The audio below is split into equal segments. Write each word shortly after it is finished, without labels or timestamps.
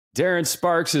Darren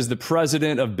Sparks is the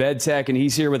president of BedTech, and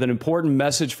he's here with an important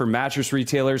message for mattress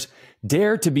retailers.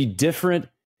 Dare to be different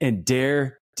and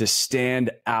dare to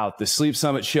stand out. The Sleep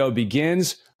Summit show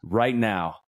begins right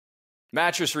now.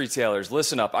 Mattress retailers,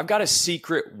 listen up. I've got a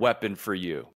secret weapon for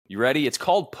you. You ready? It's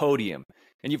called Podium.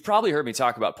 And you've probably heard me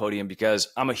talk about Podium because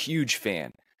I'm a huge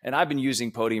fan. And I've been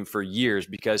using Podium for years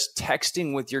because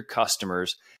texting with your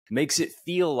customers makes it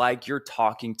feel like you're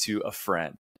talking to a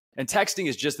friend. And texting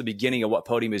is just the beginning of what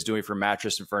Podium is doing for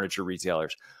mattress and furniture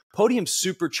retailers. Podium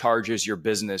supercharges your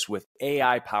business with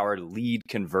AI-powered lead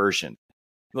conversion.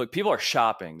 Look, people are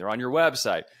shopping. They're on your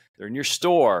website. They're in your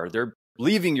store. They're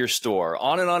leaving your store.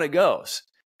 On and on it goes.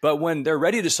 But when they're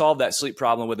ready to solve that sleep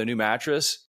problem with a new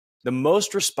mattress, the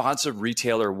most responsive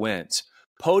retailer wins.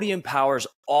 Podium powers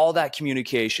all that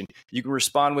communication. You can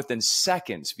respond within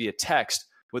seconds via text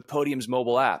with Podium's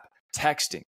mobile app,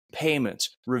 texting,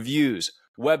 payments, reviews,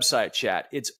 website chat.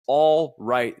 It's all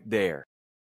right there.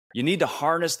 You need to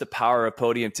harness the power of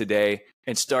Podium today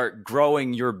and start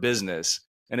growing your business.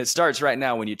 And it starts right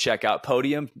now when you check out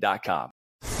podium.com.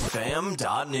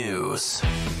 Fam.news.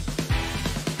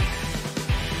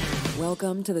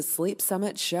 Welcome to the Sleep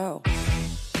Summit show,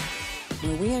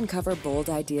 where we uncover bold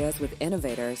ideas with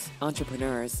innovators,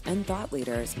 entrepreneurs, and thought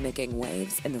leaders making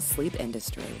waves in the sleep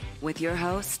industry. With your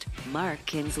host, Mark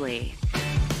Kinsley.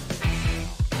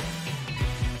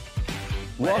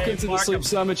 Welcome to the Sleep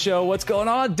Summit show. What's going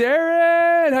on,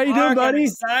 Darren? How you doing, buddy? I'm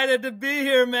excited to be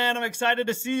here, man. I'm excited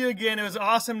to see you again. It was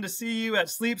awesome to see you at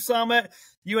Sleep Summit,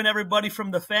 you and everybody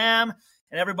from the fam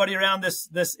and everybody around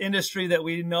this industry that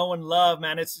we know and love,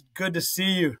 man. It's good to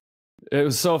see you. It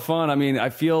was so fun. I mean, I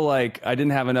feel like I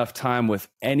didn't have enough time with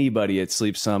anybody at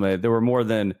Sleep Summit. There were more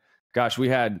than, we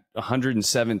had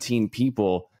 117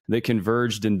 people that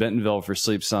converged in Bentonville for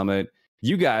Sleep Summit.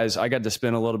 You guys, I got to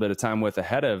spend a little bit of time with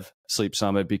ahead of Sleep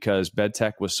Summit because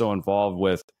BedTech was so involved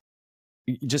with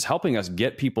just helping us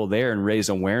get people there and raise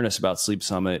awareness about Sleep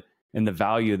Summit and the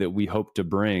value that we hope to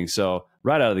bring. So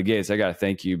right out of the gates, I got to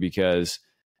thank you because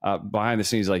behind the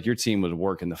scenes, like your team was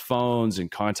working the phones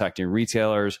and contacting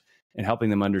retailers and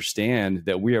helping them understand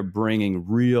that we are bringing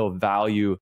real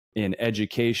value in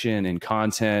education and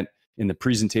content, in the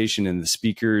presentation and the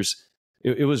speakers.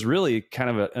 It was really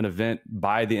kind of an event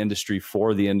by the industry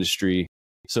for the industry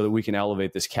so that we can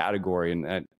elevate this category.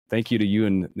 And thank you to you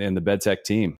and the BedTech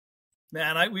team.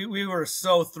 Man, we were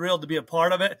so thrilled to be a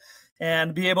part of it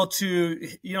and be able to,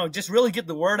 just really get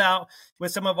the word out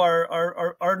with some of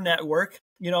our network,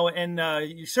 and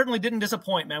you certainly didn't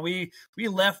disappoint, man. We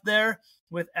left there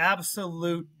with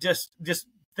absolute just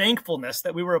thankfulness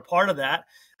that we were a part of that.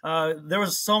 There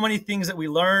was so many things that we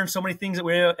learned, so many things that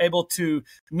we were able to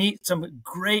meet some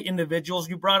great individuals.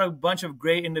 You brought a bunch of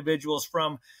great individuals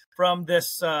from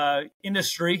this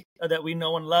industry that we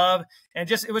know and love. And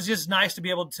it was just nice to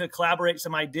be able to collaborate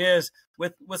some ideas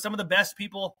with some of the best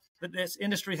people that this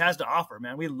industry has to offer,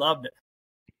 man. We loved it.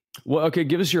 Well, okay,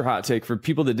 give us your hot take for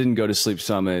people that didn't go to Sleep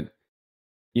Summit.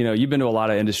 You've been to a lot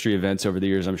of industry events over the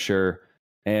years, I'm sure.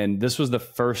 And this was the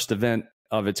first event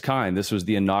of its kind. This was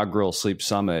the inaugural Sleep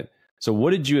Summit. So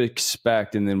what did you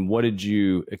expect? And then what did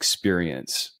you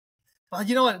experience? Well,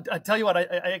 you know what? I tell you what, I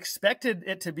expected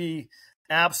it to be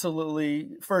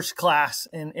absolutely first class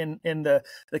in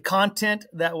the content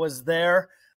that was there.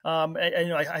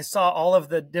 I saw all of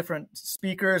the different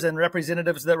speakers and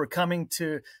representatives that were coming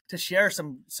to share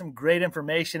some great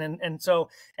information.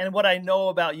 And what I know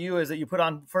about you is that you put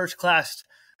on first class,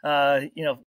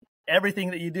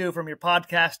 everything that you do, from your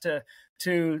podcast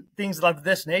to things of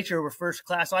this nature, were first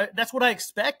class. So that's what I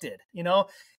expected,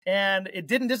 and it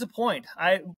didn't disappoint.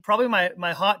 Probably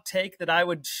my hot take that I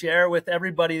would share with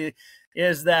everybody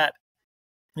is that,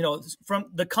 from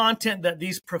the content that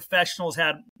these professionals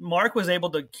had, Mark was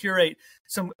able to curate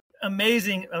some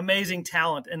amazing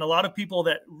talent and a lot of people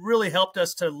that really helped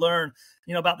us to learn,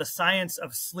 about the science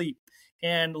of sleep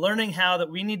and learning how that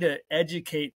we need to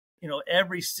educate,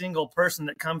 every single person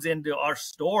that comes into our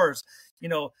stores,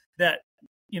 that,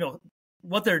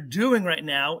 what they're doing right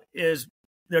now is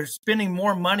they're spending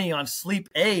more money on sleep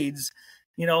aids,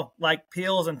 like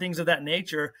pills and things of that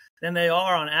nature, than they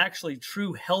are on actually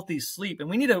true healthy sleep. And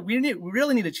we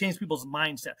really need to change people's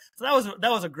mindset. So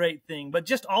that was a great thing. But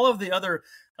just all of the other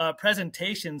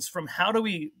presentations, from how do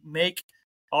we make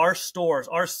our stores,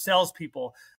 our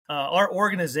salespeople, our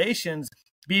organizations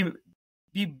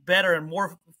be better and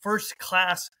more first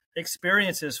class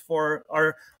experiences for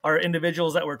our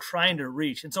individuals that we're trying to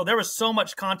reach. And so there was so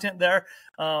much content there.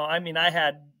 I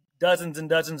had dozens and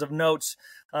dozens of notes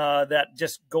that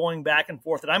just going back and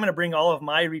forth. And I'm going to bring all of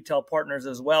my retail partners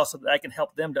as well so that I can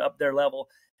help them to up their level.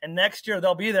 And next year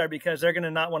they'll be there because they're going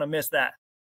to not want to miss that.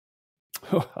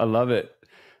 I love it.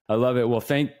 I love it. Well,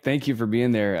 thank you for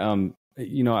being there. I'm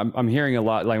hearing a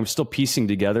lot, like I'm still piecing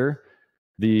together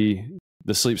the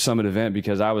Sleep Summit event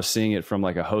because I was seeing it from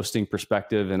like a hosting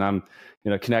perspective, and I'm,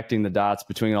 connecting the dots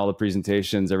between all the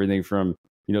presentations, everything from,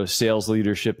 sales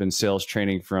leadership and sales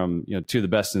training from, two of the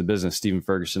best in the business, Stephen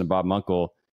Ferguson and Bob Munkle,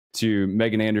 to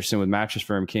Megan Anderson with Mattress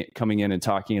Firm coming in and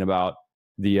talking about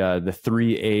the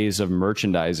 3 A's of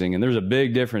merchandising. And there's a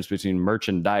big difference between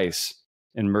merchandise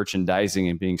and merchandising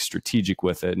and being strategic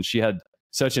with it. And she had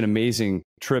such an amazing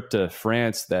trip to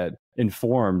France that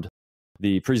informed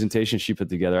the presentation she put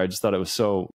together. I just thought it was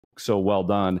so well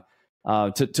done.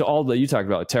 To all that you talked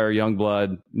about, Tara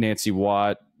Youngblood, Nancy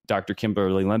Watt, Dr.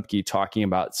 Kimberly Lemke, talking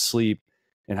about sleep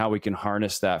and how we can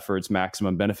harness that for its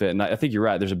maximum benefit. And I think you're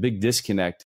right. There's a big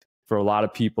disconnect for a lot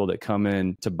of people that come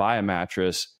in to buy a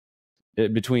mattress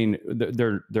between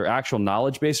their actual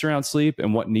knowledge base around sleep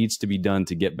and what needs to be done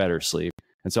to get better sleep.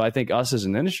 And so I think us as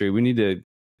an industry, we need to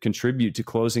contribute to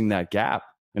closing that gap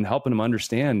and helping them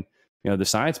understand, the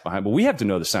science behind it. But we have to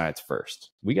know the science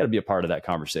first. We got to be a part of that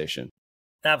conversation.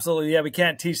 Absolutely. Yeah. We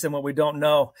can't teach them what we don't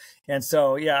know. And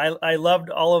so, yeah, I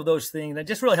loved all of those things. It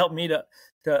just really helped me to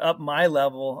up my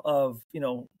level of,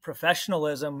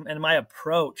 professionalism and my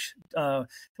approach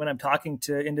when I'm talking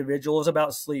to individuals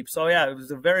about sleep. So yeah, it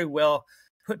was a very well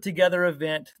put together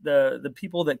event. The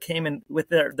people that came in with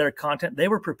their content, they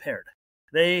were prepared.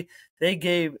 They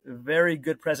gave very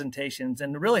good presentations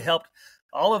and really helped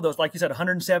all of those, like you said,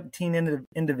 117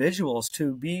 individuals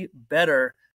to be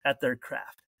better at their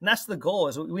craft. And that's the goal,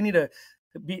 is we need to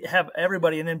have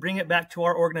everybody and then bring it back to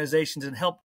our organizations and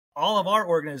help all of our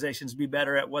organizations be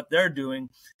better at what they're doing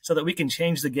so that we can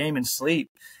change the game in sleep.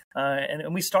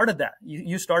 And we started that.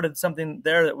 You started something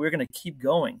there that we're going to keep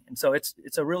going. And so it's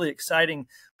a really exciting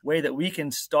way that we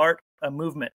can start a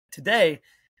movement today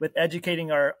with educating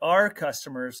our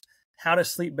customers how to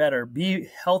sleep better, be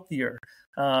healthier,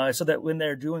 so that when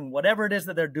they're doing whatever it is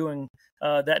that they're doing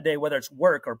that day, whether it's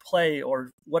work or play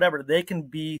or whatever, they can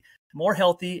be more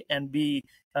healthy and be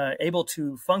able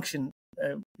to function,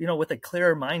 with a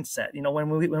clearer mindset.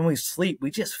 When we sleep, we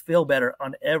just feel better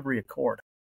on every accord.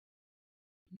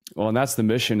 Well, and that's the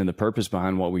mission and the purpose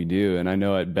behind what we do. And I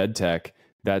know at BedTech,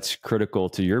 that's critical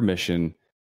to your mission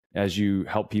as you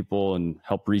help people and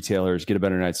help retailers get a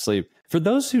better night's sleep. For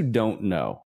those who don't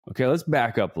know, okay, let's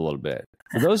back up a little bit.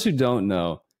 For those who don't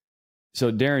know,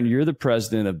 so Darren, you're the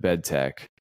president of BedTech.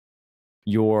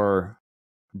 Your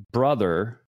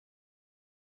brother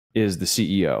is the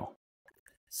CEO.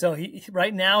 So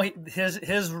right now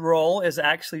his role is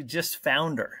actually just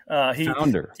founder.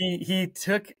 Founder. He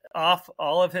took off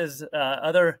all of his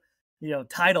other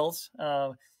titles.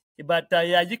 But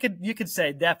yeah, you could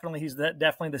say definitely he's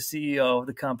definitely the CEO of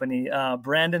the company.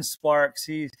 Brandon Sparks,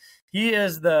 he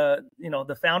is the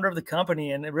founder of the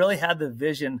company, and it really had the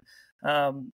vision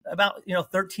about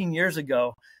 13 years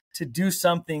ago to do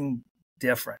something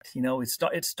different.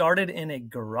 It started in a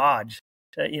garage.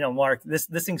 Mark, this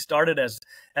thing started as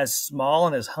small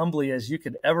and as humbly as you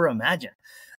could ever imagine,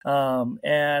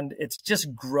 and it's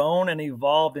just grown and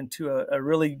evolved into a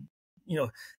really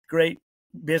great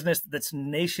business that's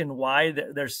nationwide.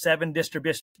 There's 7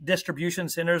 distribution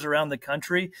centers around the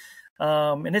country,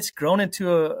 and it's grown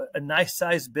into a nice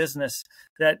sized business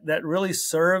that really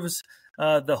serves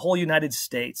the whole United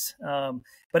States.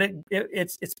 But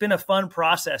it's been a fun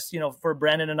process, for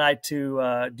Brandon and I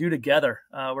to do together.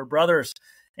 We're brothers,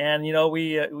 and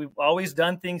we've always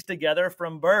done things together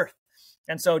from birth,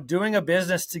 and so doing a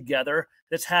business together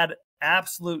that's had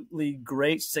absolutely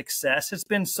great success. It's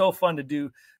been so fun to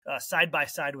do side by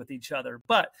side with each other,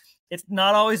 but it's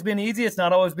not always been easy. It's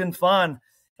not always been fun,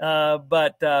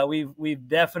 but we've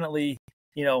definitely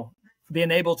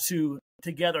been able to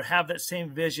together have that same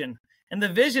vision. And the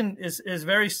vision is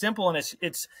very simple, and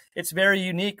it's very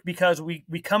unique because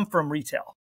we come from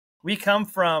retail. We come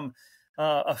from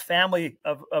a family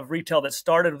of retail that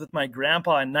started with my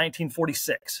grandpa in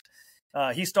 1946.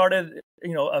 He started,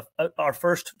 our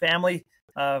first family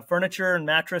furniture and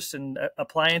mattress and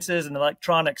appliances and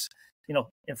electronics,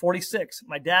 in 46.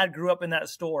 My dad grew up in that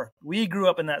store. We grew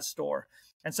up in that store,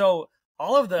 and so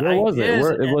all of the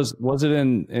was it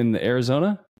in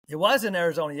Arizona? It was in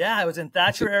Arizona. Yeah, it was in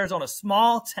Thatcher, Arizona,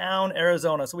 small town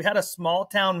Arizona. So we had a small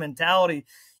town mentality,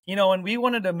 and we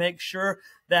wanted to make sure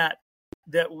that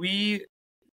we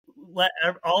let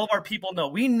all of our people know.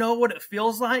 We know what it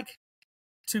feels like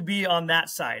to be on that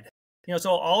side.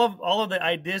 So all of the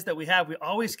ideas that we have, we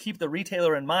always keep the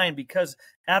retailer in mind because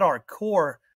at our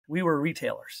core, we were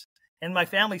retailers. And my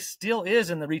family still is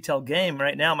in the retail game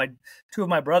right now. Two of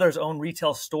my brothers own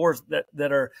retail stores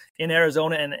that are in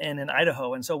Arizona and in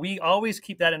Idaho. And so we always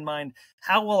keep that in mind.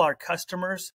 How will our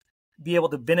customers be able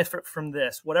to benefit from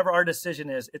this? Whatever our decision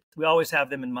is, we always have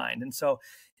them in mind. And so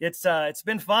it's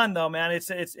been fun though, man. It's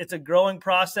a growing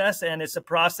process, and it's a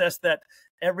process that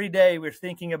every day we're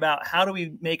thinking about, how do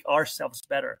we make ourselves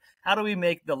better? How do we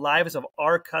make the lives of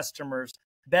our customers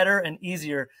better and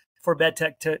easier for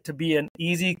BedTech to be an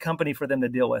easy company for them to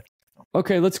deal with?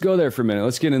 Okay, let's go there for a minute.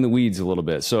 Let's get in the weeds a little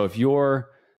bit. So if you're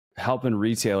helping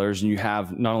retailers and you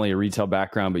have not only a retail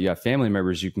background, but you have family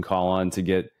members you can call on to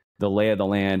get the lay of the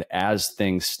land as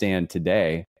things stand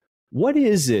today, what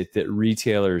is it that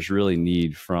retailers really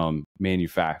need from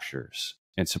manufacturers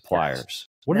and suppliers? Yes.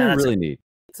 What do they really need?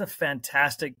 It's a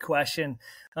fantastic question.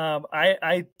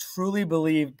 I truly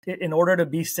believe in order to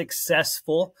be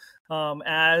successful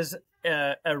as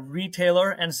a retailer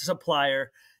and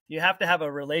supplier, you have to have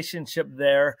a relationship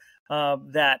there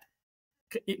that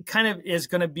it kind of is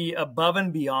going to be above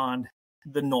and beyond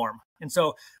the norm. And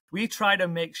so we try to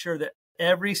make sure that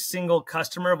every single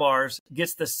customer of ours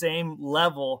gets the same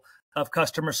level of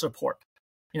customer support.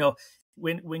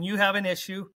 When you have an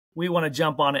issue, we want to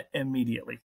jump on it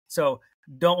immediately. So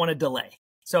don't want to delay.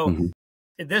 So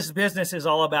this business is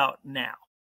all about now.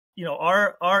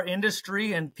 Our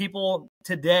industry and people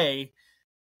today,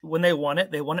 when they want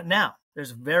it now.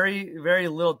 There's very, very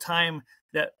little time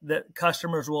that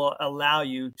customers will allow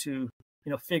you to,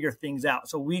 figure things out.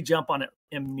 So we jump on it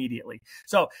immediately.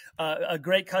 So a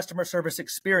great customer service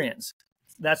experience.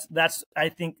 That's I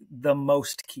think the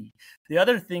most key. The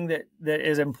other thing that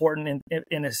is important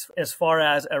in as far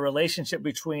as a relationship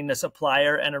between a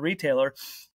supplier and a retailer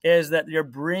is that you're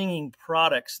bringing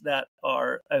products that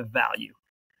are of value.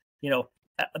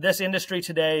 This industry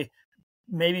today,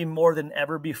 maybe more than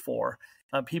ever before,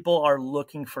 people are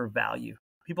looking for value.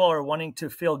 People are wanting to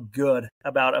feel good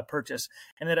about a purchase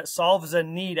and that it solves a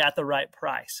need at the right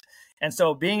price. And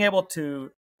so being able to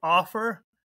offer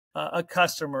a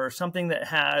customer something that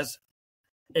has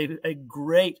a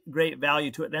great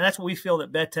value to it. And that's what we feel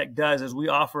that BedTech does, is we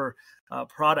offer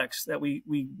products that we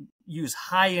use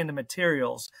high-end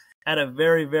materials at a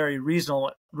very, very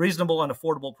reasonable and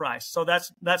affordable price. So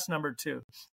that's number two.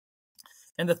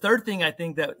 And the third thing I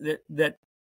think that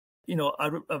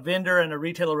a vendor and a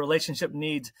retailer relationship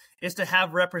needs is to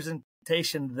have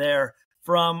representation there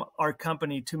from our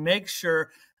company to make sure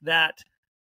that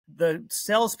the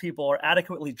salespeople are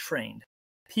adequately trained.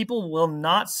 People will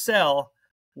not sell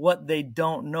what they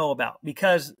don't know about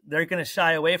because they're going to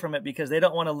shy away from it because they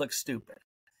don't want to look stupid.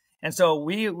 And so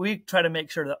we try to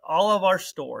make sure that all of our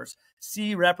stores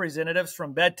see representatives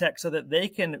from BedTech so that they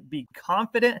can be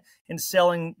confident in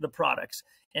selling the products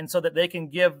and so that they can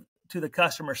give to the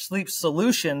customer sleep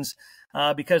solutions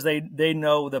because they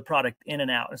know the product in and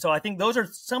out. And so I think those are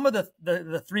some of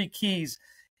the three keys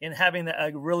in having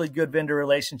a really good vendor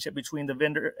relationship between the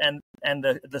vendor and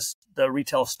the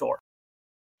retail store.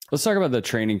 Let's talk about the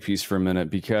training piece for a minute,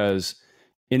 because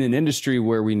in an industry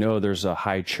where we know there's a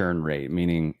high churn rate,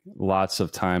 meaning lots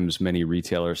of times many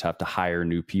retailers have to hire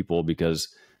new people because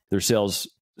their sales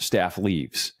staff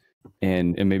leaves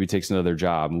and maybe takes another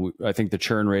job. I think the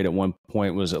churn rate at one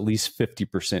point was at least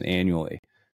 50% annually.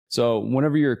 So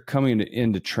whenever you're coming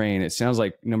in to train, it sounds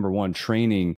like, number one,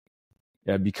 training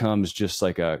becomes just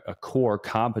like a core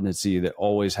competency that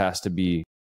always has to be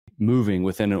moving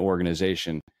within an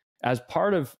organization. As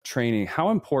part of training,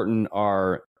 how important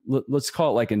are, let's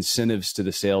call it like incentives to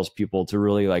the salespeople to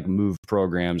really like move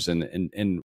programs,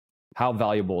 and how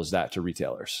valuable is that to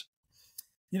retailers?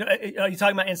 Are you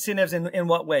talking about incentives in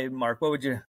what way, Mark? What would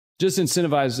you? Just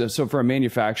incentivize. So for a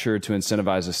manufacturer to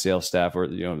incentivize a sales staff, or,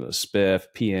 the SPIF,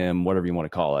 PM, whatever you want to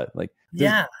call it. Like,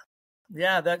 yeah.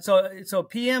 So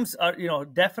PMs are,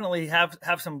 definitely have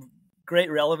some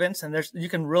great relevance, and you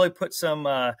can really put some,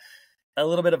 a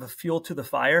little bit of a fuel to the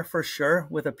fire for sure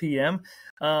with a PM.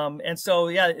 And so,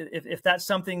 yeah, if that's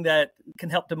something that can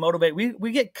help to motivate,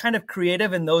 we get kind of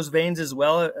creative in those veins as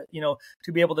well,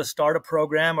 to be able to start a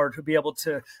program or to be able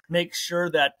to make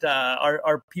sure that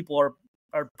our people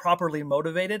are properly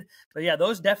motivated. But yeah,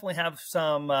 those definitely have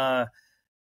some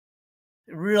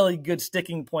really good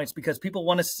sticking points because people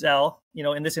want to sell,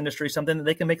 in this industry, something that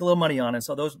they can make a little money on. And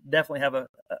so those definitely have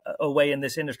a way in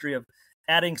this industry of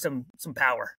adding some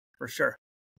power. For sure.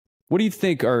 What do you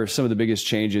think are some of the biggest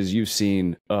changes you've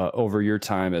seen over your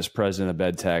time as president of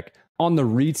BedTech on the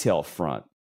retail front?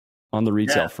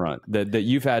 That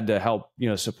you've had to help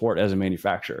support as a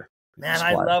manufacturer? Man,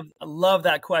 I love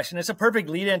that question. It's a perfect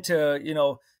lead into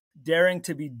daring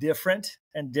to be different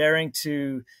and daring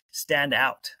to stand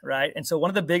out, right? And so one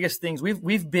of the biggest things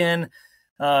we've been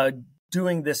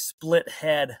doing this split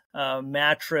head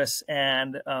mattress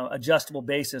and adjustable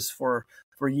basis for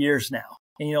years now.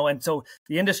 And so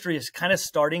the industry is kind of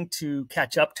starting to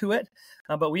catch up to it,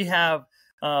 but we have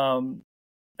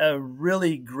a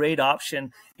really great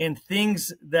option in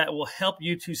things that will help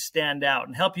you to stand out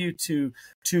and help you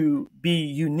to be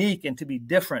unique and to be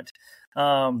different.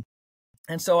 And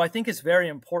so I think it's very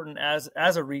important as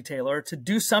a retailer to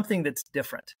do something that's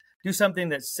different, do something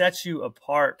that sets you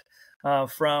apart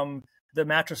from the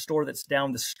mattress store that's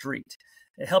down the street,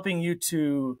 helping you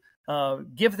to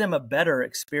give them a better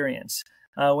experience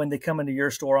when they come into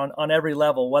your store on every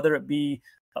level, whether it be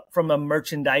from a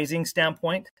merchandising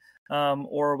standpoint,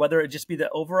 or whether it just be the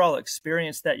overall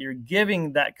experience that you're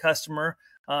giving that customer,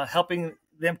 helping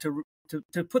them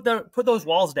to put those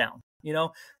walls down,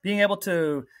 being able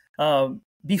to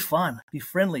be fun, be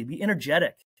friendly, be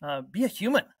energetic, be a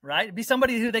human, right? Be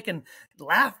somebody who they can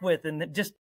laugh with and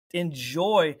just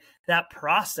enjoy that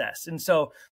process. And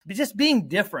so just being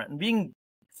different and being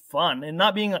fun and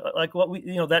not being like what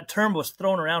that term was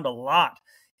thrown around a lot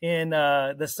in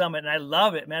the summit. And I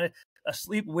love it, man. A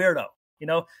sleep weirdo.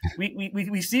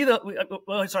 We see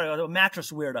a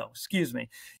mattress weirdo, excuse me.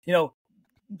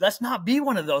 Let's not be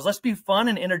one of those. Let's be fun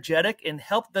and energetic and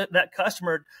help that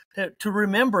customer to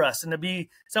remember us and to be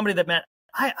somebody that, man,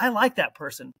 I like that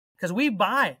person because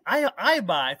I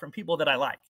buy from people that I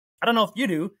like. I don't know if you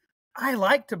do. I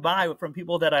like to buy from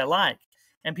people that I like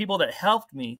and people that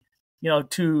helped me,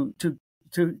 to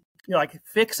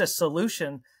fix a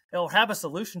solution or have a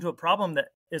solution to a problem that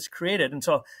is created. And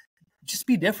so just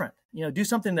be different, do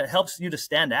something that helps you to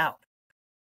stand out.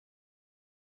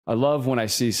 I love when I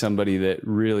see somebody that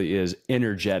really is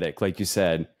energetic, like you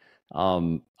said,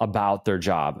 about their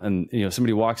job. And,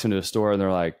 somebody walks into a store and they're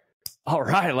like, all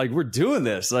right, like we're doing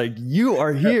this. Like you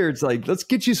are here. It's like, let's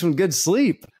get you some good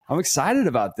sleep. I'm excited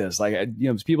about this. Like,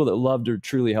 it's people that love to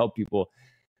truly help people.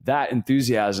 That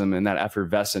enthusiasm and that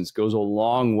effervescence goes a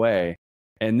long way.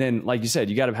 And then, like you said,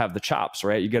 you got to have the chops,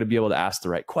 right? You got to be able to ask the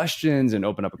right questions and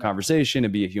open up a conversation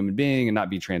and be a human being and not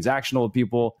be transactional with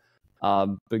people.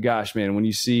 But gosh, man, when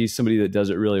you see somebody that does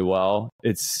it really well,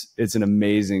 it's an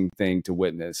amazing thing to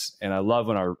witness. And I love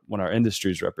when our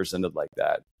industry is represented like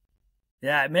that.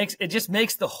 Yeah, it just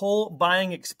makes the whole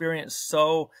buying experience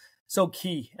so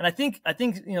key. And I think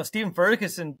Stephen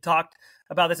Ferguson talked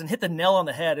about this and hit the nail on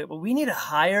the head. We need to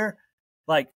hire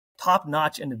like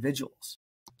top-notch individuals.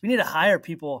 We need to hire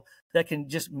people that can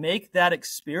just make that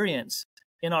experience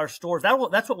in our stores.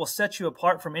 That's what will set you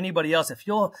apart from anybody else. If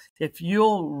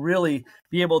you'll really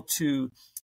be able to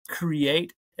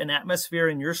create an atmosphere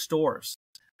in your stores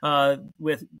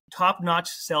with top-notch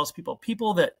salespeople,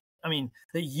 people that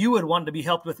you would want to be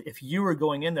helped with if you were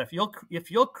going in there. If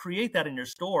you'll create that in your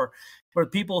store for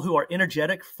people who are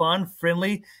energetic, fun,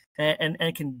 friendly,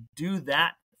 and can do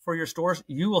that for your stores,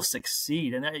 you will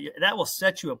succeed. And that will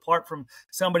set you apart from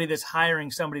somebody that's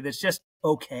hiring somebody that's just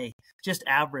okay, just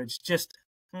average, just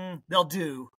they'll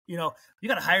do. You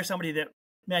got to hire somebody that,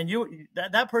 man,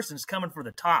 that person's coming for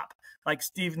the top. Like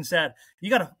Steven said, you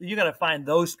got to find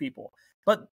those people.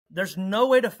 But there's no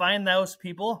way to find those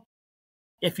people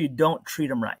if you don't treat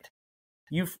them right.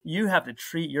 You have to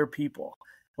treat your people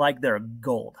like they're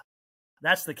gold.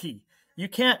 That's the key. You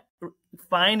can't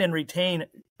find and retain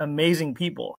amazing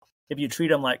people if you treat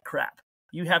them like crap.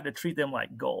 You have to treat them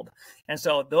like gold. And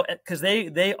so, because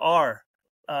they are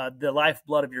the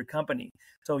lifeblood of your company.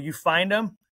 So you find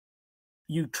them,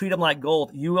 you treat them like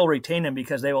gold, you will retain them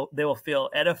because they will feel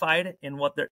edified in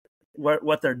what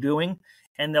they're doing,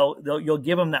 and you'll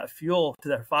give them that fuel to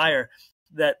their fire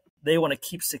that they want to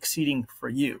keep succeeding for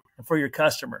you and for your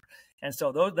customer. And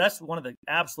so that's one of the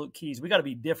absolute keys. We got to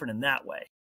be different in that way.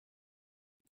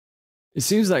 It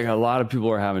seems like a lot of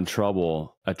people are having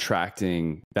trouble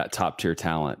attracting that top tier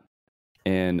talent.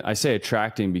 And I say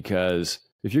attracting because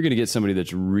if you're going to get somebody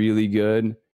that's really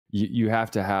good, you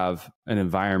have to have an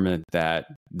environment that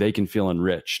they can feel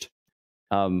enriched.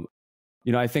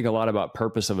 I think a lot about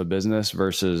purpose of a business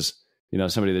versus,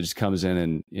 somebody that just comes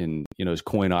in and is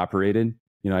coin operated.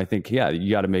 I think, yeah, you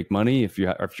got to make money. If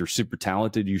you're super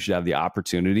talented, you should have the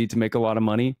opportunity to make a lot of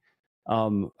money.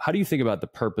 How do you think about the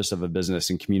purpose of a business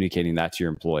and communicating that to your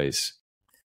employees?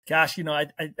 Gosh, I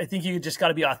think you just got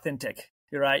to be authentic.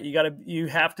 You're right. You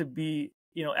have to be,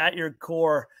 at your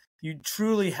core, you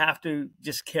truly have to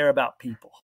just care about people,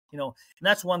 and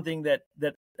that's one thing that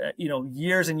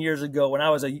years and years ago when I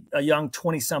was a young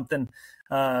 20-something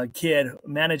kid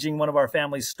managing one of our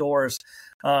family's stores,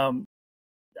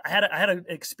 I had an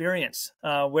experience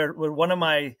where one of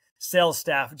my sales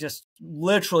staff just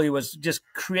literally was just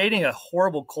creating a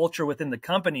horrible culture within the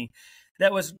company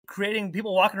that was creating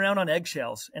people walking around on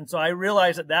eggshells. And so I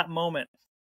realized at that moment,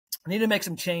 I need to make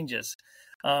some changes.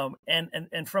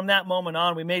 And from that moment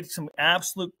on, we made some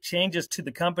absolute changes to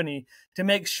the company to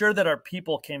make sure that our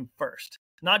people came first,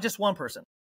 not just one person,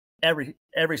 every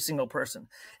single person.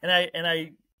 And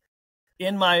I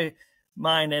in my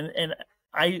mind, and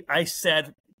I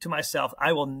said to myself,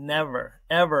 I will never,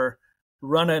 ever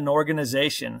run an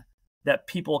organization that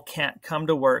people can't come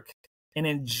to work and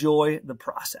enjoy the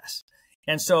process.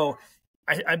 And so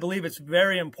I believe it's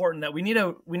very important that we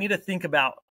need to think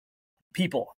about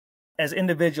people as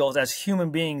individuals, as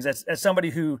human beings, as somebody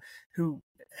who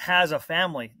has a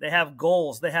family, they have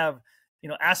goals, they have,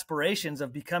 aspirations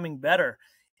of becoming better.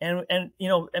 And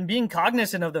being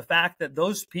cognizant of the fact that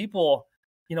those people,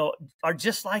 are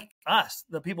just like us,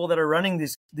 the people that are running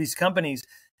these companies,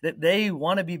 that they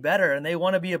want to be better and they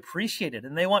want to be appreciated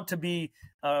and they want to be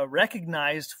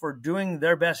recognized for doing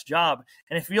their best job.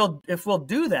 And if we'll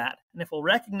do that, and if we'll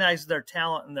recognize their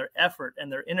talent and their effort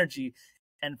and their energy,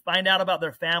 and find out about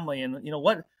their family and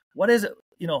what is it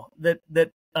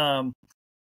that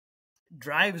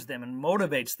drives them and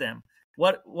motivates them,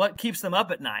 what keeps them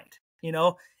up at night,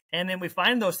 and then we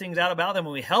find those things out about them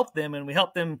and we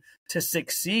help them to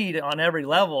succeed on every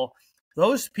level.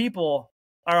 Those people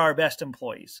are our best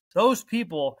employees. Those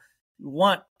people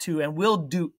want to and will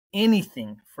do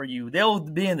anything for you. They'll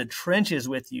be in the trenches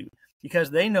with you because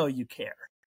they know you care.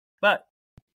 But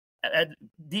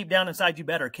deep down inside, you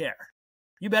better care.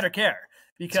 You better care,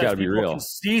 because people can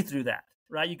see through that,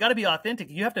 right? You got to be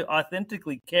authentic. You have to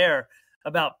authentically care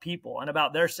about people and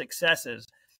about their successes,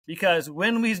 because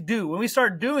when we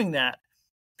start doing that,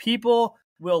 people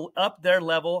will up their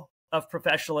level of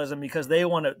professionalism because they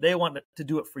want to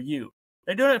do it for you.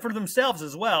 They're doing it for themselves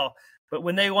as well, but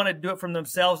when they want to do it for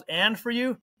themselves and for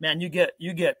you, man, you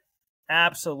get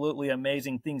absolutely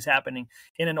amazing things happening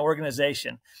in an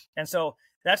organization. And so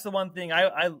that's the one thing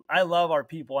I love our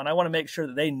people, and I want to make sure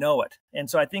that they know it. And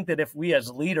so I think that if we as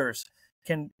leaders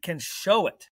can show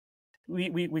it,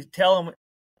 we tell them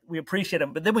we appreciate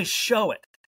them, but then we show it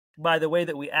by the way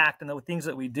that we act and the things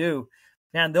that we do,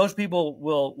 man, those people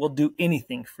will do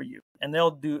anything for you, and they'll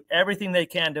do everything they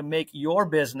can to make your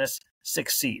business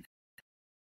succeed.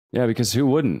 Yeah, because who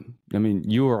wouldn't? I mean,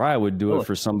 you or I would do it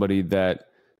for somebody that,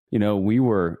 we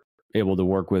were able to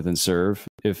work with and serve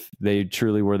if they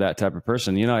truly were that type of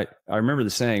person. I remember the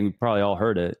saying, we probably all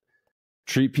heard it: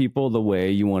 treat people the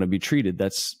way you want to be treated.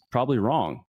 That's probably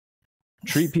wrong.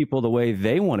 Treat people the way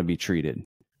they want to be treated.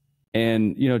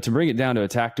 And, to bring it down to a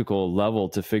tactical level,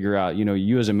 to figure out,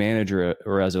 you as a manager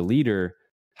or as a leader,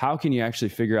 how can you actually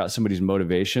figure out somebody's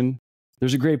motivation?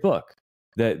 There's a great book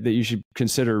that you should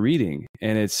consider reading.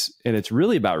 And it's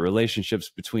really about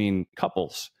relationships between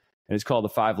couples. And it's called The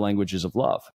 5 Languages of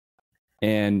Love.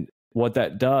 And what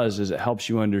that does is it helps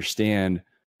you understand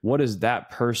what is that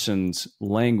person's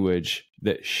language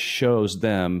that shows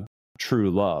them true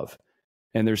love.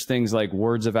 And there's things like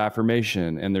words of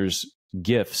affirmation, and there's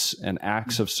gifts and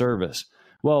acts of service.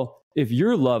 Well, if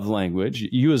your love language,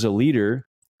 you as a leader,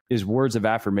 is words of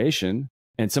affirmation,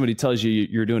 and somebody tells you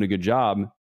you're doing a good job,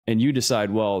 and you decide,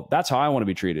 well, that's how I want to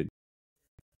be treated,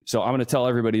 so I'm going to tell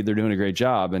everybody they're doing a great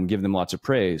job and give them lots of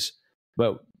praise.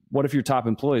 But what if your top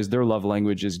employees, their love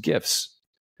language is gifts?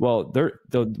 Well,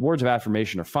 the words of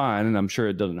affirmation are fine, and I'm sure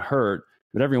it doesn't hurt.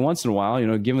 But every once in a while,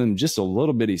 giving them just a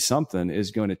little bitty something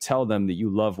is going to tell them that you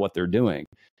love what they're doing.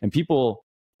 And people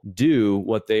do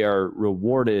what they are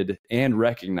rewarded and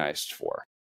recognized for.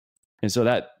 And so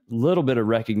that little bit of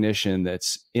recognition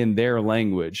that's in their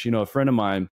language, a friend of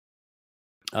mine,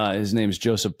 his name is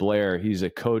Joseph Blair. He's a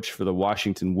coach for the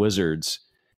Washington Wizards.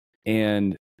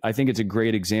 And I think it's a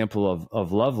great example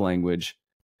of love language.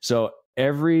 So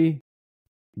every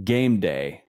game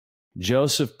day,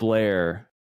 Joseph Blair,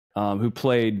 who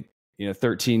played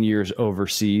 13 years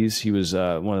overseas, he was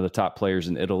one of the top players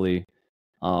in Italy.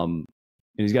 And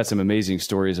he's got some amazing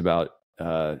stories about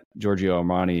Giorgio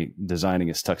Armani designing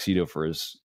his tuxedo for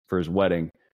his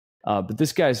wedding. But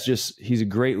this guy's he's a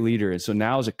great leader. And so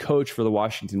now as a coach for the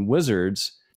Washington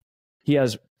Wizards, he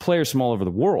has players from all over the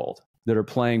world that are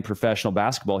playing professional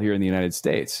basketball here in the United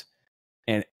States.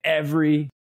 And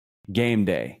every game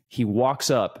day, he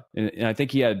walks up, and I think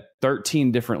he had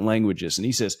 13 different languages, and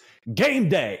he says, game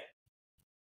day,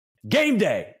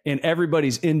 in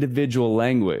everybody's individual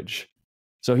language.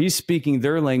 So he's speaking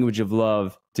their language of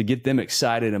love to get them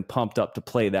excited and pumped up to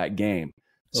play that game.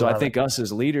 So I think us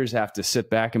as leaders have to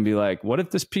sit back and be like, what if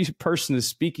this person is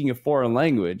speaking a foreign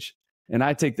language and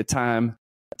I take the time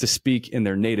to speak in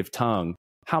their native tongue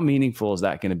how meaningful is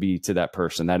that going to be to that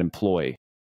person, that employee?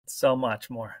 So much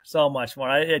more.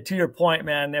 To your point,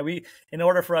 man, that in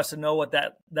order for us to know what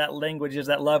that language is,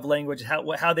 that love language,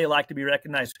 how they like to be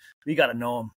recognized, we got to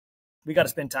know them. We got to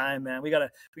spend time, man. We got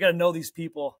to know these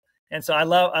people. And so I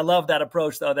love that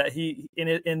approach, though, that he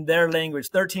in their language,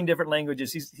 13 different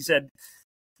languages. He said,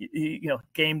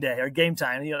 game day or game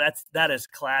time. That is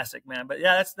classic, man. But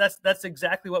yeah, that's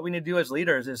exactly what we need to do as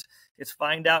leaders is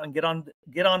find out and get on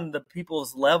the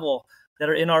people's level that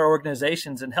are in our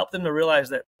organizations and help them to realize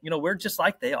that, we're just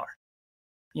like they are,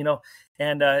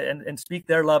 and speak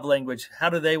their love language. How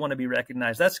do they want to be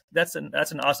recognized? That's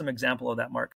an awesome example of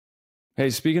that, Mark. Hey,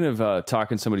 speaking of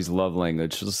talking somebody's love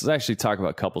language, let's actually talk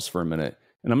about couples for a minute.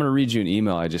 And I'm going to read you an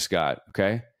email I just got.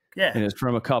 Okay. Yeah. And it's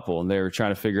from a couple, and they were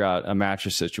trying to figure out a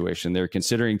mattress situation. They're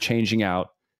considering changing out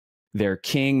their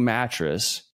king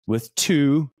mattress with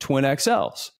 2 twin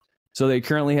XLs. So they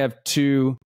currently have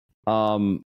 2,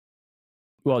 twin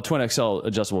XL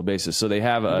adjustable bases. So they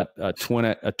have a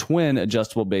twin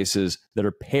adjustable bases that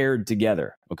are paired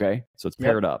together. Okay. So it's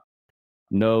paired up,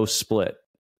 no split.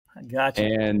 I gotcha.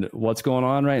 And what's going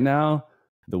on right now?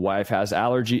 The wife has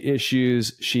allergy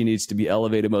issues. She needs to be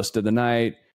elevated most of the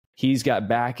night. He's got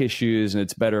back issues, and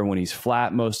it's better when he's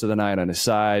flat most of the night on his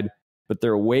side. But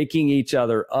they're waking each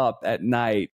other up at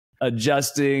night,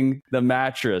 adjusting the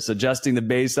mattress, adjusting the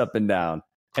base up and down.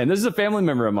 And this is a family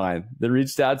member of mine that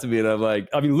reached out to me, and I'm like,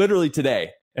 literally today.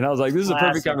 And I was like, this is a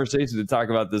perfect conversation to talk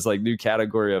about this like new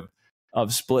category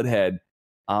of split head.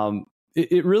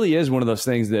 It really is one of those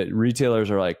things that retailers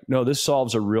are like, no, this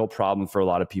solves a real problem for a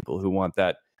lot of people who want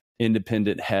that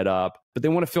independent head up, but they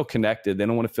want to feel connected. They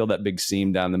don't want to feel that big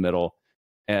seam down the middle.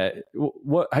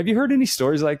 What have you heard any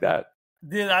stories like that?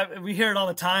 Dude, we hear it all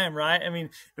the time, right? I mean,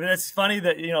 it's funny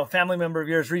that, a family member of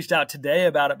yours reached out today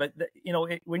about it, but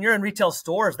when you're in retail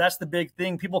stores, that's the big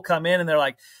thing. People come in and they're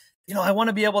like, I want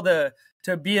to be able to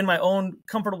be in my own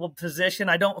comfortable position.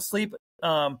 I don't sleep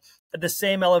at the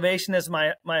same elevation as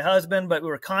my husband, but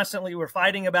we're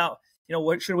fighting about,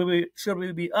 what should we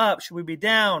be up? Should we be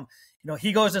down?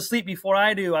 He goes to sleep before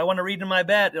I do. I want to read in my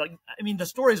bed. The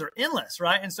stories are endless,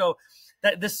 right? And so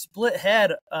this split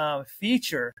head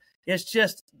feature is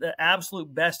just the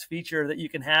absolute best feature that you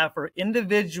can have for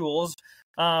individuals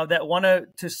that want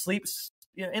to sleep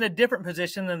in a different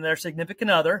position than their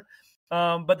significant other,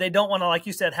 but they don't want to, like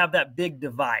you said, have that big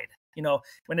divide.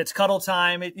 When it's cuddle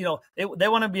time, they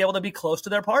want to be able to be close to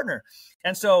their partner.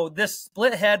 And so this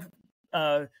split head,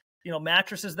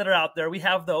 mattresses that are out there, we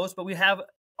have those, but we have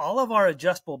all of our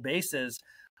adjustable bases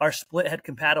are split head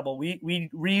compatible. We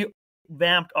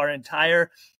revamped our entire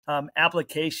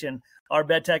application, our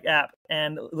BedTech app,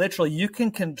 and literally you can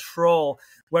control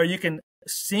where you can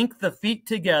sync the feet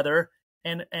together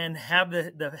and have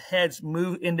the heads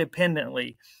move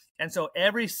independently. And so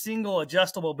every single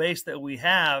adjustable base that we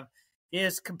have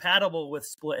is compatible with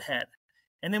split head.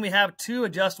 And then we have 2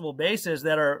 adjustable bases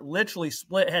that are literally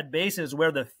split head bases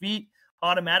where the feet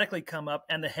automatically come up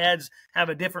and the heads have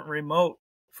a different remote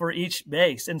for each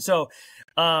base. And so,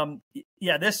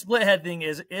 this split head thing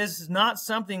is not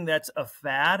something that's a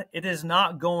fad. It is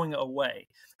not going away.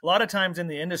 A lot of times in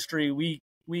the industry, we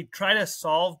try to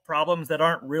solve problems that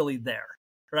aren't really there,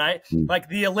 right? Like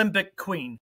the Olympic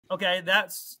queen. Okay,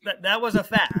 that was a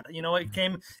fad. It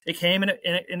came and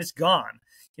it's gone.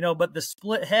 But the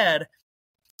split head,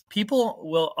 people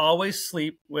will always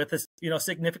sleep with a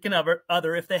significant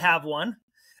other if they have one,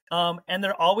 and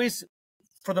they're always,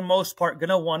 for the most part, going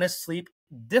to want to sleep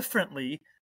differently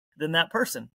than that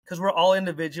person because we're all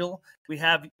individual. We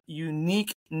have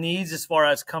unique needs as far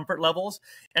as comfort levels,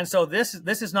 and so this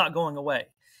is not going away.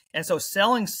 And so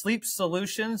selling sleep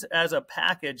solutions as a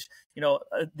package,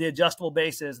 the adjustable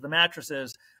bases, the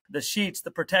mattresses, the sheets, the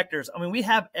protectors. I mean, we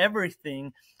have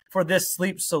everything for this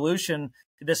sleep solution,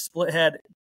 this split head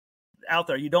out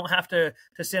there. You don't have to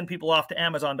send people off to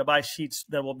Amazon to buy sheets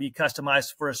that will be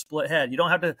customized for a split head. You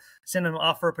don't have to send them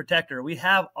off for a protector. We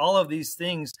have all of these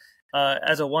things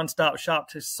as a one-stop shop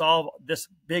to solve this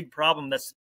big problem that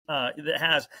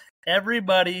has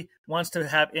everybody wants to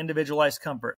have individualized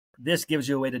comfort. This gives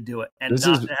you a way to do it and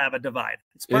to have a divide.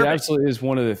 It absolutely is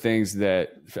one of the things that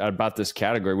about this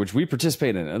category, which we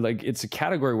participate in. Like, it's a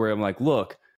category where I'm like,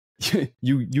 look,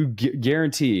 you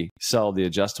guarantee sell the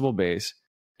adjustable base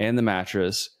and the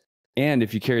mattress. And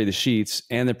if you carry the sheets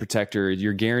and the protector,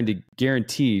 you're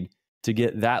guaranteed to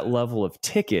get that level of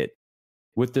ticket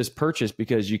with this purchase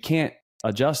because you can't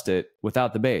adjust it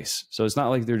without the base. So it's not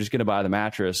like they're just going to buy the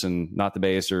mattress and not the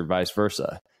base or vice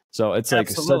versa. So it's like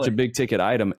such a big ticket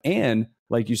item. And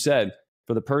like you said,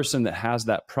 for the person that has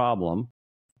that problem,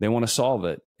 they want to solve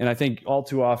it. And I think all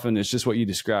too often it's just what you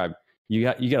described. You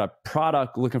got a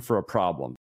product looking for a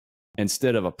problem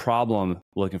instead of a problem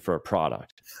looking for a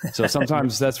product. So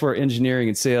sometimes that's where engineering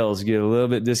and sales get a little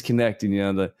bit disconnected. You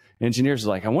know, the engineers are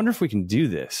like, I wonder if we can do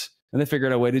this. And they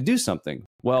figured out a way to do something.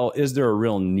 Well, is there a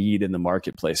real need in the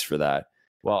marketplace for that?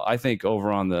 Well, I think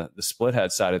over on the split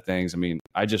head side of things, I mean,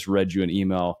 I just read you an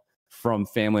email from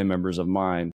family members of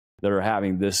mine that are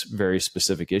having this very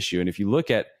specific issue. And if you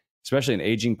look at, especially an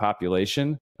aging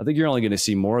population, I think you're only going to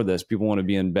see more of this. People want to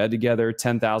be in bed together,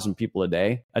 10,000 people a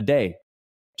day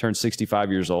turn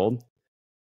 65 years old.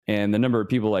 And the number of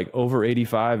people like over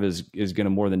 85 is going to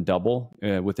more than double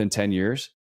within 10 years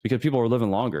because people are living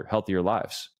longer, healthier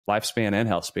lives, lifespan and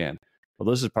health span. Well,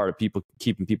 this is part of people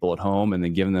keeping people at home and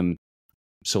then giving them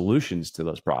solutions to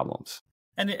those problems.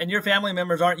 And your family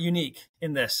members aren't unique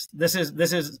in this. This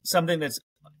is something that's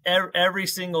every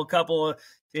single couple,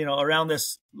 you know, around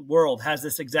this world has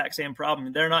this exact same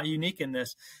problem. They're not unique in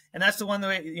this. And that's the one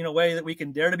way, you know, way that we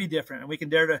can dare to be different and we can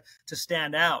dare to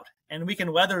stand out and we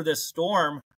can weather this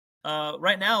storm.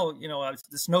 Right now, you know,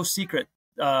 it's no secret.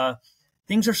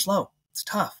 Things are slow. It's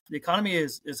tough. The economy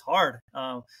is hard.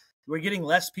 We're getting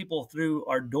less people through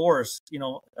our doors, you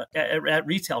know, at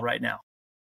retail right now.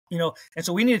 You know, and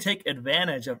so we need to take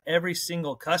advantage of every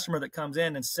single customer that comes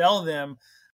in and sell them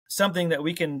something that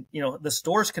we can, you know, the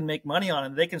stores can make money on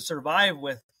and they can survive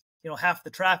with, you know, half the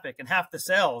traffic and half the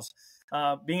sales.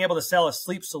 Being able to sell a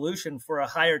sleep solution for a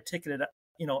higher ticketed,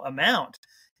 you know, amount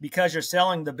because you're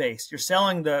selling the base, you're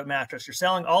selling the mattress, you're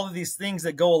selling all of these things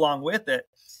that go along with it.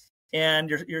 And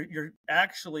you're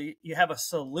actually, you have a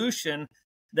solution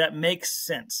that makes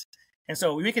sense. And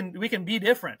so we can be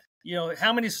different. You know,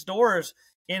 how many stores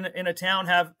in a town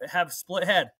have split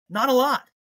head? Not a lot.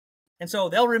 And so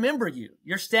they'll remember you.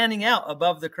 You're standing out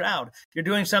above the crowd. You're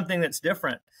doing something that's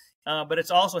different. But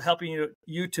it's also helping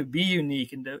you to be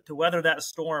unique and to weather that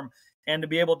storm and to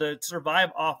be able to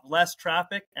survive off less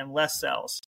traffic and less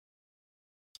sales.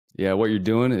 Yeah, what you're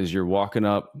doing is you're walking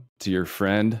up to your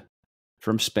friend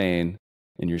from Spain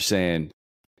and you're saying,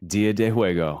 Dia de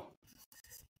Juego,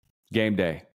 game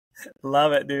day.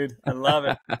 Love it, dude. I love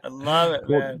it. I love it,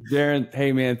 man. Well, Darren,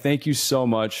 hey, man, thank you so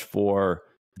much for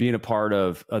being a part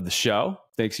of the show.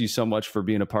 Thanks you so much for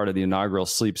being a part of the inaugural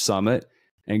Sleep Summit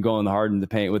and going hard in the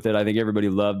paint with it. I think everybody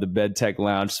loved the BedTech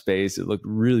lounge space. It looked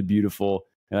really beautiful.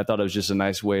 And I thought it was just a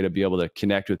nice way to be able to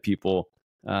connect with people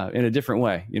in a different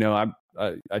way. You know,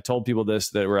 I told people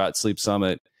this, that we're at Sleep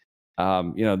Summit.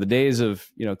 You know, the days of,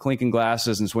 you know, clinking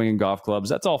glasses and swinging golf clubs,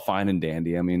 that's all fine and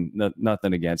dandy. I mean,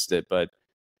 nothing against it, but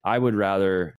I would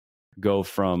rather go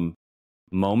from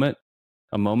a moment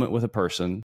with a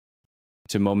person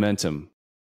to momentum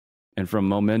and from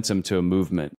momentum to a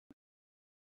movement.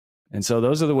 And so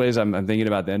those are the ways I'm thinking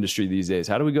about the industry these days.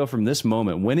 How do we go from this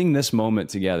moment, winning this moment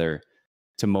together,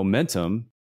 to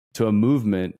momentum, to a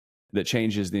movement that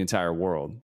changes the entire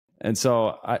world? And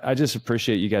so I just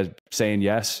appreciate you guys saying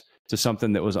yes to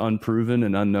something that was unproven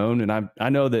and unknown. And I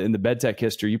know that in the BedTech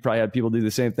history, you probably had people do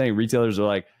the same thing. Retailers are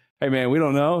like, hey, man, we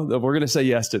don't know. We're going to say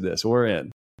yes to this. We're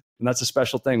in. And that's a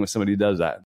special thing when somebody does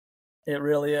that. It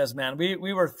really is, man.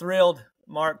 We were thrilled,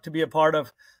 Mark, to be a part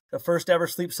of the first ever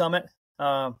Sleep Summit,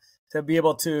 to be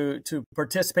able to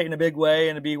participate in a big way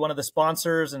and to be one of the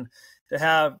sponsors and to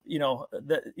have,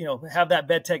 have that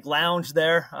BedTech lounge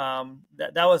there.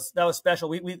 That was special.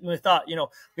 We thought,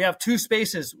 we have two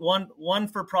spaces, one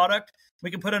for product. We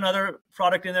can put another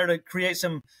product in there to create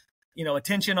some,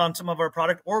 attention on some of our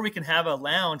product, or we can have a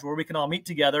lounge where we can all meet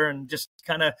together and just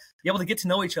kind of be able to get to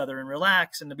know each other and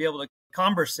relax and to be able to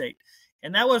conversate.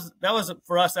 And that was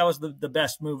for us, that was the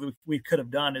best move we could have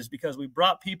done, is because we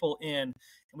brought people in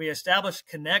and we established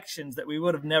connections that we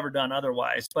would have never done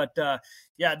otherwise. But the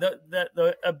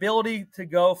ability to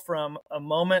go from a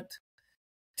moment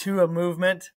to a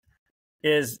movement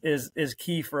is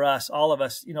key for us, all of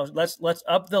us. Let's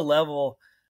up the level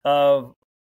of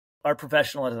our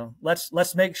professionalism.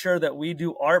 Let's make sure that we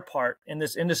do our part in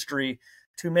this industry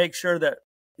to make sure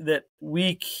that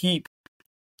we keep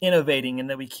innovating and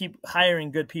that we keep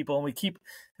hiring good people and we keep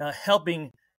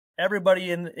helping everybody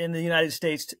in the United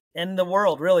States and the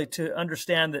world really to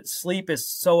understand that sleep is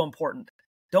so important.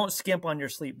 Don't skimp on your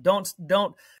sleep. Don't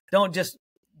just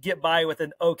get by with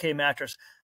an okay mattress.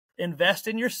 Invest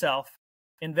in yourself,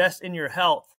 invest in your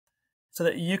health so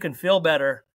that you can feel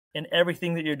better in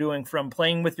everything that you're doing, from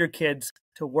playing with your kids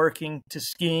to working to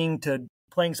skiing to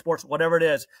playing sports, whatever it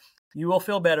is. You will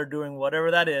feel better doing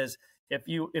whatever that is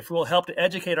if we'll help to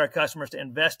educate our customers to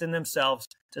invest in themselves,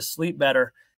 to sleep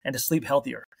better and to sleep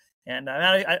healthier. And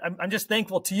I'm just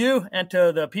thankful to you and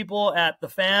to the people at the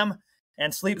FAM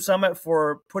and Sleep Summit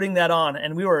for putting that on.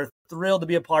 And we were thrilled to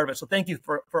be a part of it. So thank you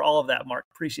for all of that, Mark.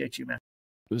 Appreciate you, man.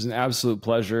 It was an absolute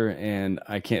pleasure, and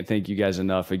I can't thank you guys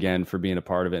enough again for being a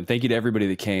part of it. And thank you to everybody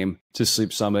that came to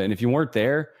Sleep Summit. And if you weren't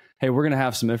there, hey, we're going to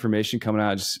have some information coming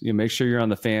out. Just make sure you're on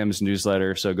the FAM's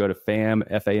newsletter. So go to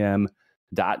fam.news,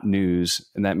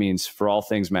 and that means for all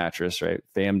things mattress, right?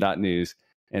 fam.news.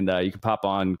 And you can pop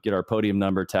on, get our podium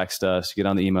number, text us, get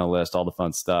on the email list, all the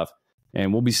fun stuff.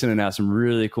 And we'll be sending out some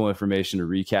really cool information to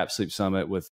recap Sleep Summit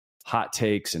with hot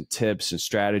takes and tips and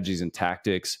strategies and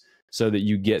tactics, so that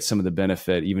you get some of the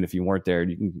benefit, even if you weren't there.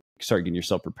 You can start getting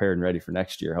yourself prepared and ready for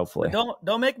next year, hopefully. But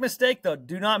don't make a mistake, though.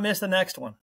 Do not miss the next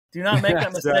one. Do not make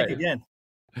that mistake again.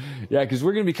 Yeah, because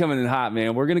we're going to be coming in hot,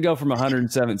 man. We're going to go from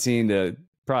 117 to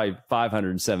probably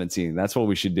 517. That's what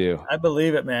we should do. I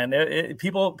believe it, man.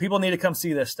 People need to come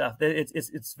see this stuff.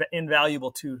 It's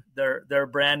invaluable to their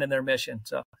brand and their mission.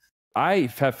 So I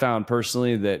have found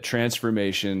personally that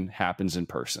transformation happens in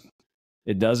person.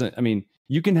 It doesn't. I mean,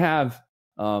 you can have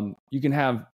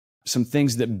some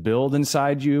things that build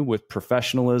inside you with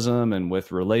professionalism and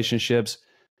with relationships,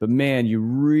 but man, you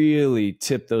really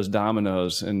tip those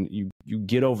dominoes and you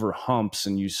get over humps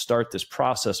and you start this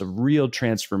process of real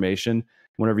transformation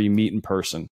whenever you meet in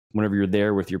person, whenever you're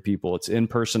there with your people. It's in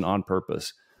person on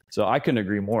purpose. So I couldn't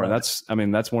agree more. That's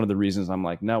one of the reasons I'm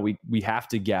like, no, we have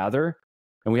to gather,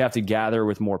 and we have to gather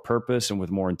with more purpose and with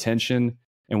more intention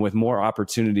and with more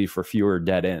opportunity for fewer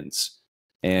dead ends.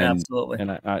 And absolutely.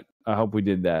 And I hope we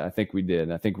did that. I think we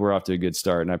did. I think we're off to a good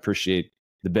start, and I appreciate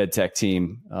the BedTech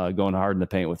team going hard in the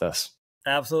paint with us.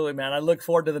 Absolutely, man. I look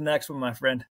forward to the next one, my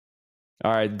friend.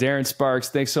 All right, Darren Sparks,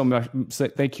 thanks so much.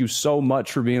 Thank you so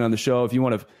much for being on the show. If you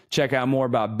want to check out more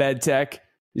about BedTech,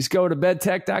 just go to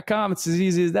bedtech.com. It's as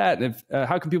easy as that. And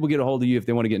how can people get a hold of you if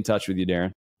they want to get in touch with you,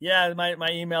 Darren? Yeah, my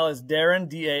email is Darren,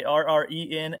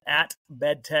 Darren,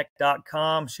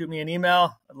 @bedtech.com. Shoot me an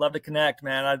email. I'd love to connect,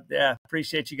 man. I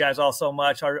appreciate you guys all so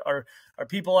much. Our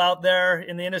people out there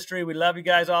in the industry, we love you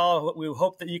guys all. We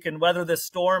hope that you can weather this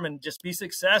storm and just be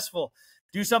successful.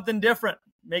 Do something different.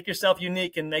 Make yourself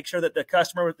unique, and make sure that the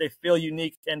customer, they feel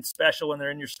unique and special when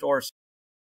they're in your stores.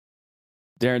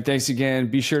 Darren, thanks again.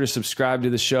 Be sure to subscribe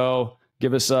to the show.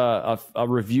 Give us a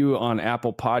review on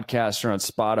Apple Podcasts or on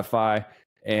Spotify.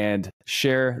 And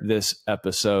share this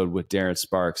episode with Darren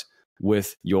Sparks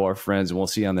with your friends. And we'll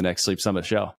see you on the next Sleep Summit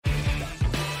show.